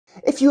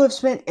If you have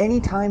spent any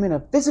time in a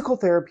physical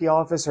therapy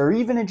office or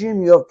even a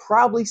gym, you have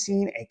probably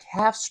seen a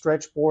calf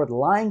stretch board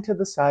lying to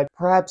the side,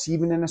 perhaps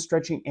even in a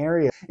stretching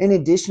area. In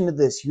addition to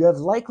this, you have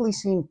likely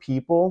seen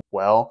people,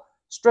 well,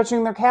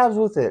 stretching their calves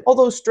with it.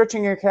 Although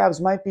stretching your calves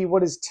might be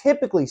what is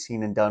typically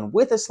seen and done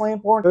with a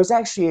slant board, there's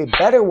actually a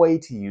better way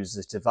to use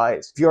this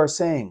device. If you are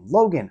saying,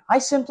 Logan, I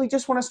simply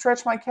just want to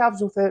stretch my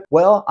calves with it,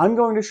 well, I'm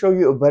going to show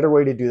you a better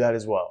way to do that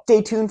as well.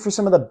 Stay tuned for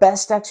some of the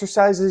best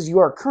exercises you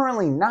are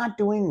currently not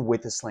doing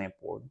with a slant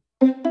board.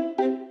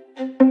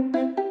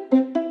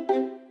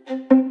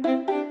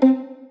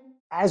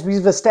 As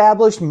we've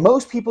established,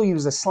 most people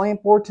use a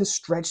slant board to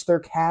stretch their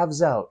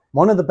calves out.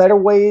 One of the better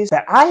ways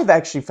that I've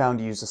actually found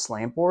to use a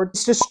slant board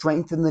is to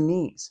strengthen the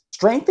knees.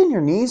 Strengthen your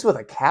knees with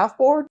a calf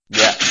board?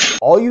 Yes.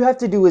 All you have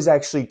to do is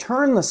actually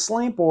turn the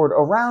slant board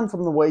around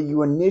from the way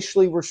you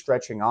initially were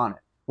stretching on it.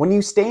 When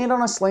you stand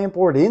on a slant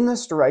board in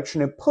this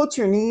direction, it puts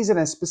your knees in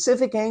a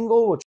specific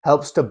angle, which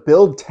helps to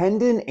build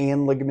tendon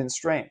and ligament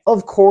strength.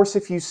 Of course,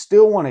 if you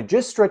still want to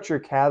just stretch your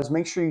calves,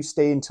 make sure you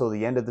stay until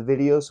the end of the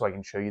video so I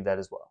can show you that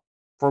as well.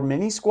 For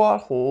mini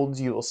squat holds,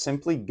 you will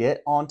simply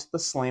get onto the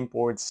slant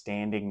board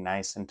standing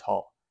nice and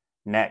tall.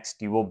 Next,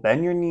 you will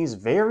bend your knees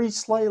very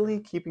slightly,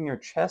 keeping your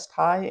chest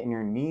high and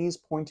your knees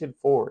pointed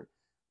forward.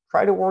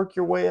 Try to work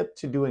your way up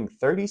to doing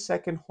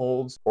 30-second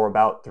holds for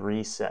about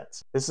 3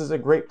 sets. This is a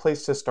great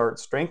place to start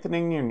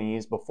strengthening your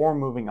knees before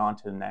moving on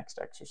to the next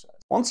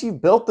exercise. Once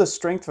you've built the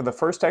strength for the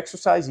first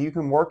exercise, you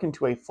can work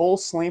into a full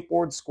slant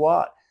board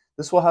squat.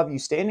 This will have you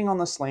standing on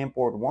the slant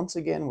board once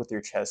again with your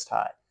chest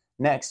high.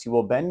 Next, you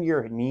will bend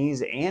your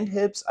knees and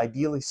hips,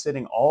 ideally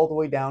sitting all the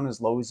way down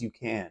as low as you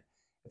can.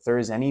 If there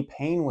is any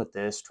pain with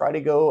this, try to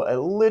go a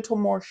little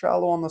more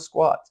shallow on the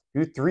squats.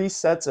 Do 3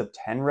 sets of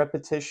 10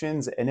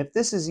 repetitions, and if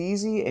this is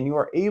easy and you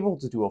are able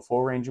to do a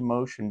full range of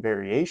motion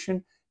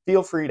variation,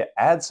 feel free to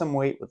add some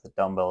weight with the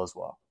dumbbell as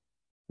well.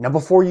 Now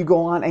before you go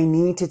on, I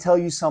need to tell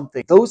you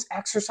something. Those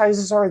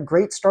exercises are a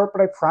great start,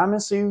 but I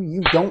promise you,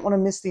 you don't want to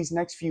miss these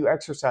next few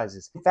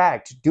exercises. In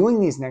fact, doing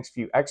these next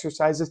few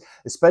exercises,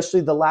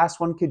 especially the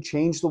last one, could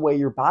change the way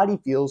your body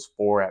feels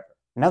forever.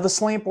 Now the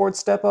slant board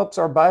step-ups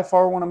are by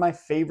far one of my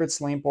favorite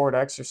slant board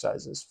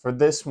exercises. For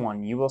this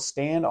one, you will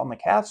stand on the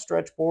calf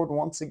stretch board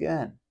once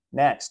again.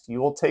 Next, you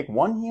will take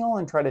one heel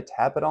and try to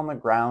tap it on the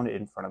ground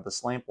in front of the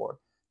slant board.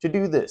 To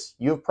do this,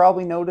 you have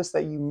probably noticed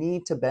that you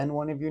need to bend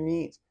one of your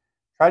knees.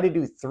 Try to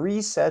do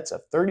 3 sets of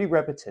 30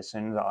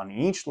 repetitions on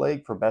each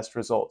leg for best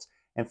results,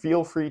 and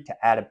feel free to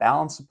add a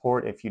balance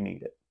support if you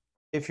need it.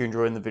 If you're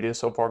enjoying the video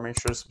so far, make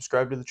sure to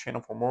subscribe to the channel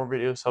for more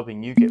videos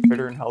helping you get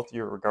fitter and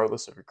healthier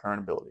regardless of your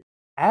current ability.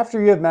 After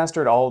you have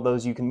mastered all of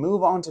those, you can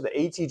move on to the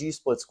ATG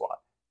split squat.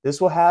 This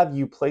will have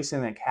you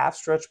placing the calf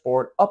stretch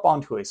board up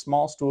onto a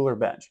small stool or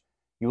bench.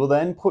 You will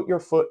then put your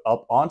foot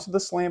up onto the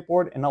slant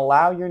board and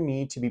allow your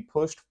knee to be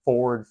pushed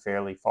forward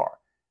fairly far.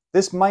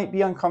 This might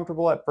be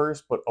uncomfortable at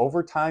first, but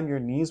over time your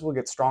knees will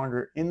get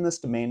stronger in this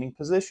demanding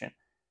position.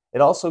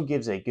 It also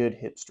gives a good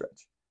hip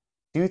stretch.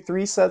 Do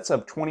 3 sets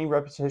of 20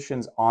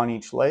 repetitions on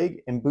each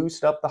leg and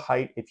boost up the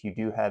height if you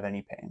do have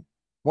any pain.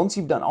 Once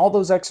you've done all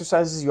those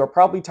exercises, you are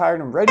probably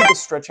tired and ready to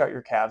stretch out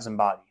your calves and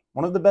body.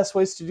 One of the best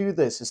ways to do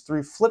this is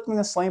through flipping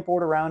the slant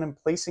board around and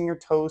placing your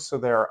toes so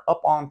they are up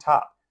on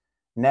top.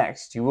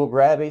 Next, you will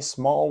grab a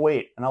small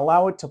weight and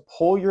allow it to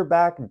pull your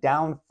back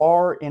down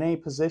far in a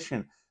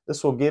position.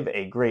 This will give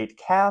a great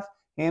calf,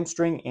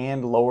 hamstring,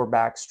 and lower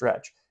back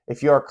stretch.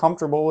 If you are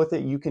comfortable with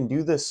it, you can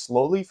do this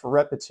slowly for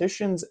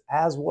repetitions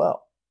as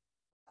well.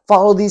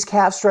 Follow these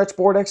calf stretch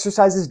board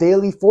exercises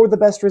daily for the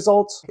best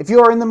results. If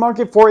you are in the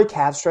market for a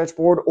calf stretch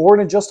board or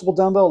an adjustable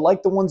dumbbell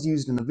like the ones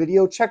used in the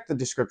video, check the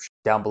description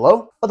down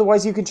below.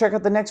 Otherwise, you can check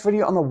out the next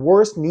video on the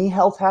worst knee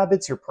health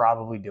habits you're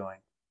probably doing.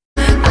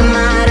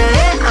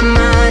 I'm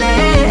out of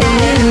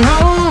here,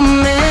 no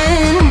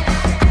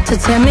man to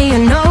tell me you're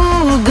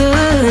no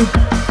good.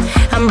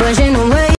 I'm brushing away.